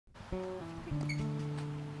Yeah,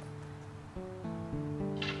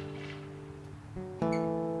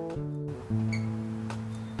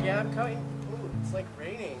 I'm coming. Ooh, it's like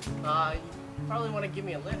raining. You probably want to give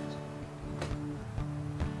me a lift.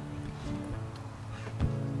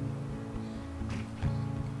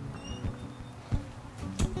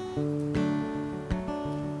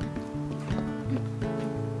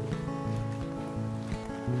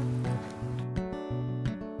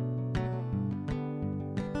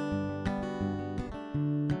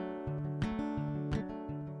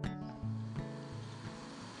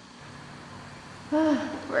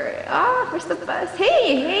 Where's the bus?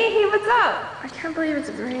 Hey, what's up? I can't believe it's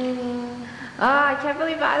raining. I can't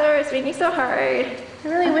believe either. It's raining so hard. I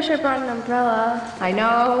really wish I brought an umbrella. I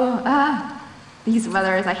know. These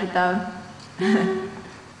weathers, I hate them.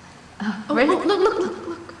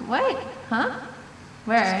 Look. What? Huh?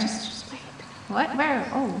 Where? Just wait. What? Where?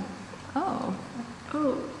 Oh.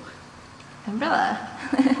 Umbrella.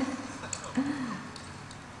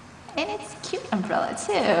 And it's a cute umbrella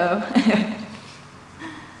too.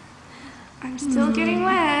 I'm still getting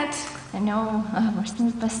wet. I know. Where's the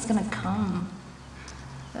bus is gonna come?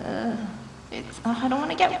 I don't want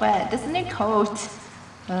to get wet. This is a new coat.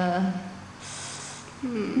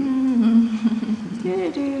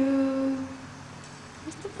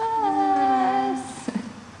 Where's the bus?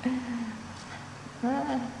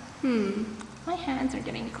 My hands are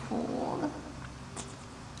getting cold.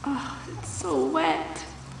 Oh, it's so wet.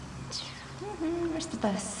 Where's the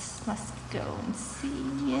bus? Let's go and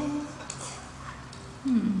see it.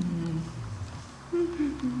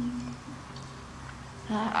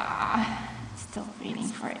 Still waiting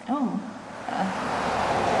for it.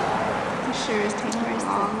 This sure is taking very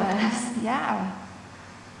long. Bus. Yeah.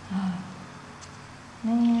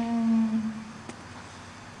 Man,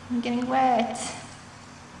 I'm getting wet.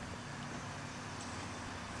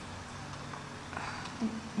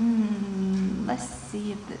 Let's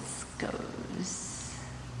see if this goes.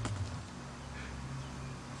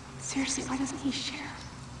 Seriously, why doesn't he share?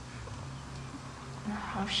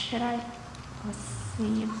 How should I? Let's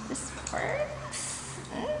see if this works.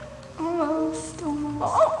 Almost.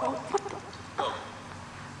 What the?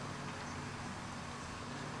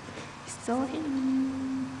 Still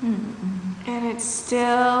hitting. And it's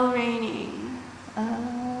still raining.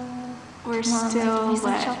 We're still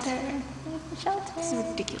wet. Shelter. This is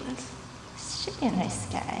ridiculous. Should be a nice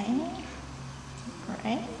sky,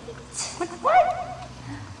 right?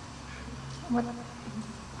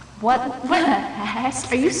 What the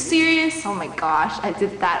heck? Are you serious? Oh my gosh, I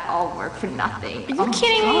did that all work for nothing. Are you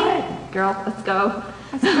kidding me? Girl, let's go.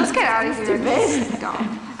 Let's get out of here. Stupid. Let's go.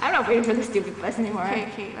 I'm not waiting for the stupid bus anymore.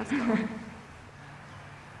 Okay, let's go.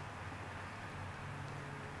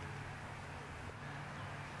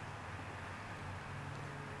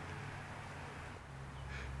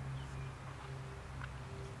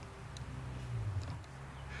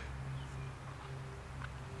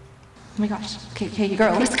 Oh my gosh. Okay,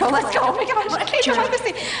 girl, let's go. Oh my gosh. Okay, Sure. oh my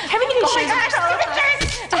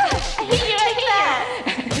gosh, I hate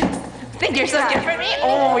you, Think you're so good for me?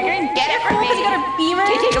 Oh, you're gonna get it from me. You got a beamer?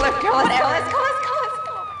 Okay, take a look, girl. Let's go.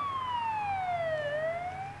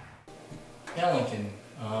 Yeah, Lincoln.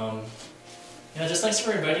 Just thanks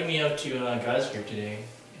for inviting me out to guys group today.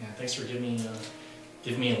 Yeah, thanks for giving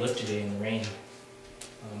me a lift today in the rain.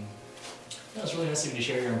 It's really nice of you to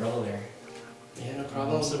share your umbrella there. Yeah, no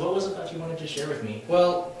problem. So what was it that you wanted to share with me?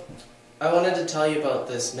 Well, I wanted to tell you about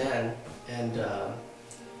this man, and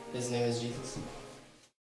his name is Jesus.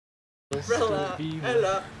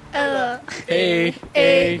 Ella. Hey.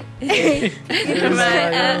 My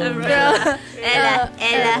umbrella. Ella.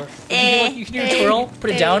 You can do a twirl, put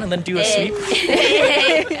it down, and then do a sweep.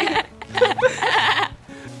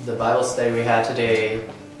 The Bible study we had today,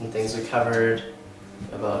 and things we covered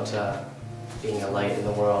about being a light in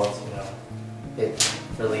the world, it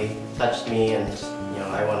really touched me, and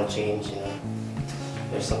I want to change.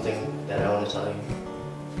 There's something that I want to tell you.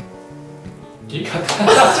 You got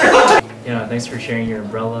that? Yeah, thanks for sharing your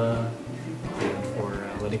umbrella, and for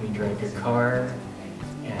letting me drive your car,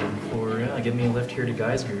 and for giving me a lift here to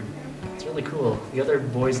guys group. It's really cool. The other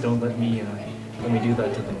boys don't let me do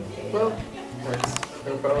that to them. Well, that's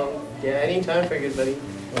no problem. Yeah, anytime for a good buddy.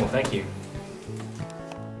 Oh, thank you.